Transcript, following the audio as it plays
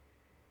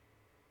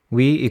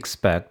We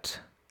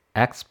expect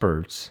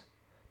experts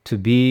to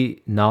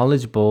be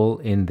knowledgeable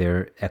in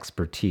their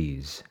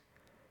expertise.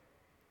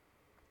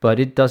 But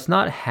it does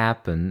not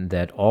happen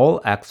that all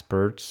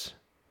experts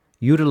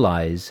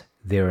utilize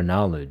their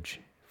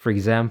knowledge. For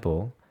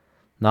example,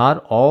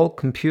 not all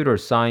computer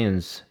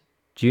science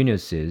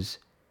geniuses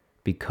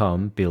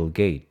become Bill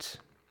Gates.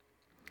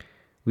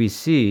 We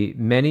see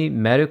many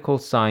medical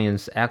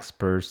science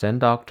experts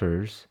and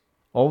doctors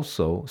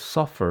also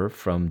suffer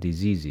from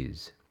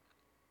diseases.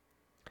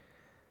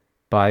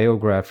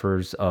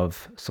 Biographers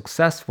of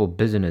successful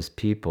business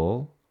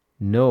people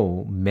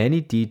know many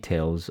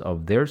details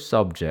of their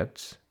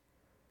subjects,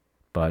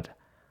 but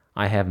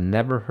I have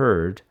never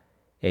heard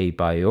a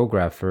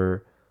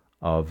biographer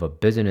of a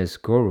business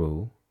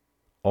guru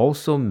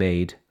also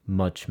made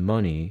much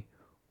money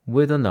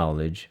with a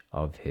knowledge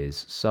of his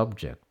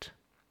subject.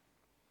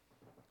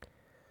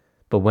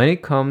 But when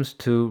it comes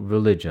to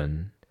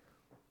religion,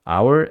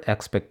 our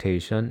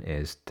expectation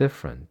is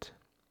different.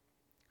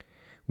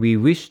 We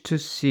wish to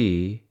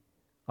see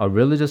a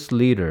religious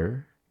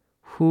leader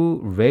who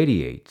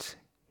radiates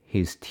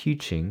his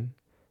teaching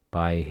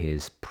by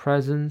his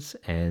presence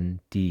and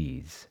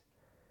deeds,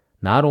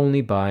 not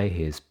only by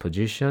his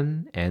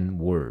position and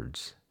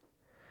words.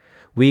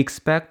 We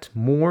expect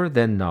more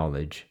than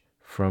knowledge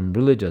from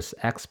religious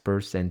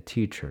experts and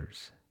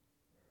teachers.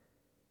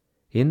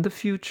 In the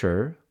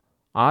future,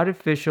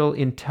 artificial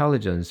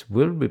intelligence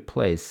will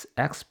replace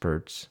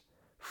experts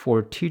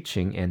for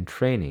teaching and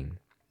training,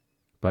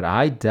 but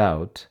I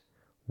doubt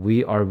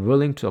we are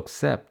willing to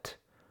accept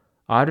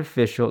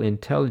artificial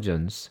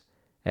intelligence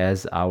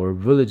as our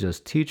religious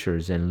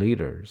teachers and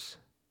leaders.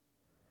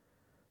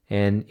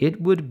 And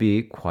it would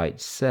be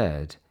quite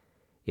sad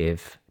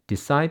if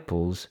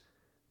disciples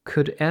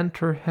could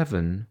enter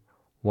heaven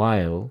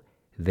while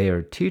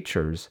their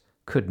teachers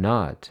could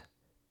not,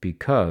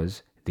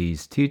 because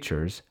these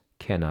teachers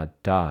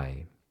cannot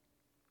die.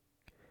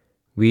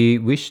 We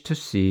wish to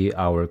see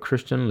our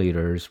Christian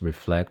leaders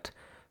reflect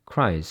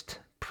Christ's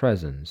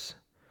presence.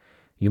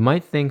 You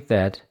might think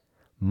that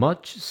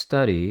much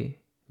study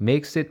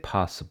makes it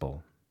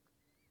possible,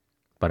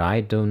 but I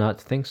do not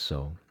think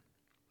so.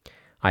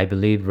 I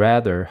believe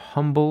rather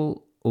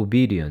humble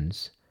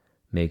obedience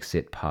makes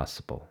it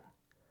possible.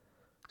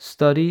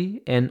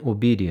 Study and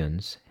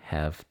obedience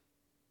have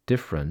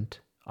different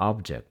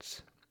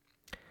objects.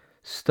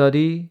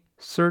 Study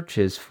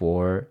searches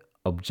for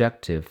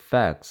objective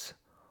facts,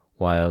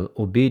 while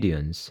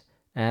obedience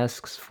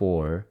asks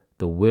for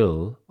the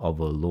will of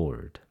a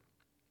Lord.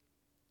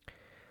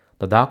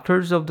 The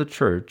doctors of the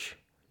church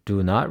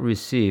do not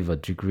receive a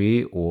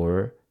degree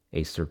or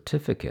a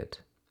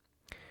certificate.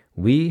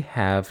 We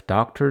have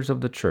doctors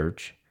of the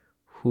church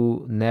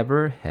who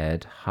never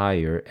had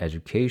higher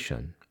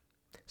education,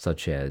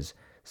 such as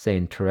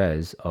Saint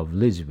Therese of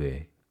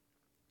Lisieux.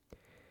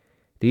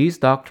 These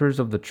doctors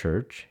of the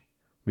church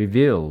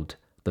revealed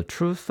the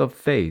truth of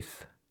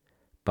faith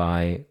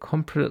by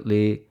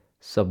completely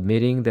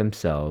submitting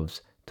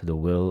themselves to the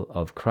will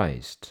of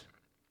Christ.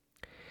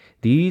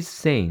 These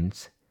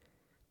saints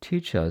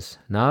teach us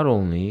not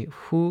only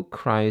who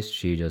Christ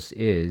Jesus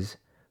is,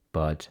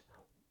 but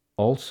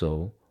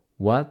also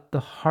what the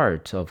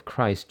heart of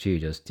Christ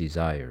Jesus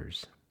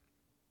desires.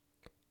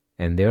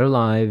 And their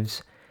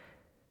lives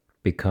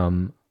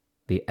become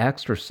the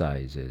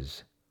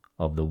exercises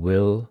of the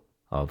will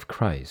of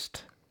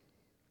Christ.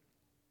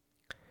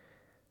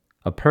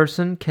 A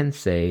person can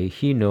say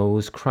he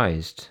knows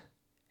Christ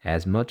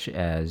as much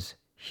as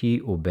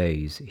he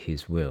obeys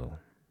his will.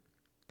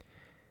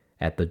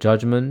 At the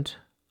judgment,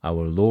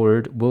 our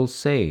Lord will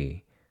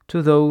say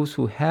to those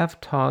who have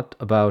taught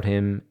about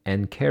him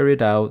and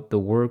carried out the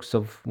works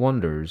of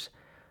wonders,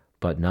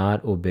 but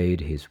not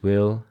obeyed his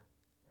will,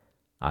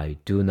 I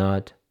do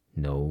not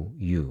know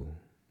you.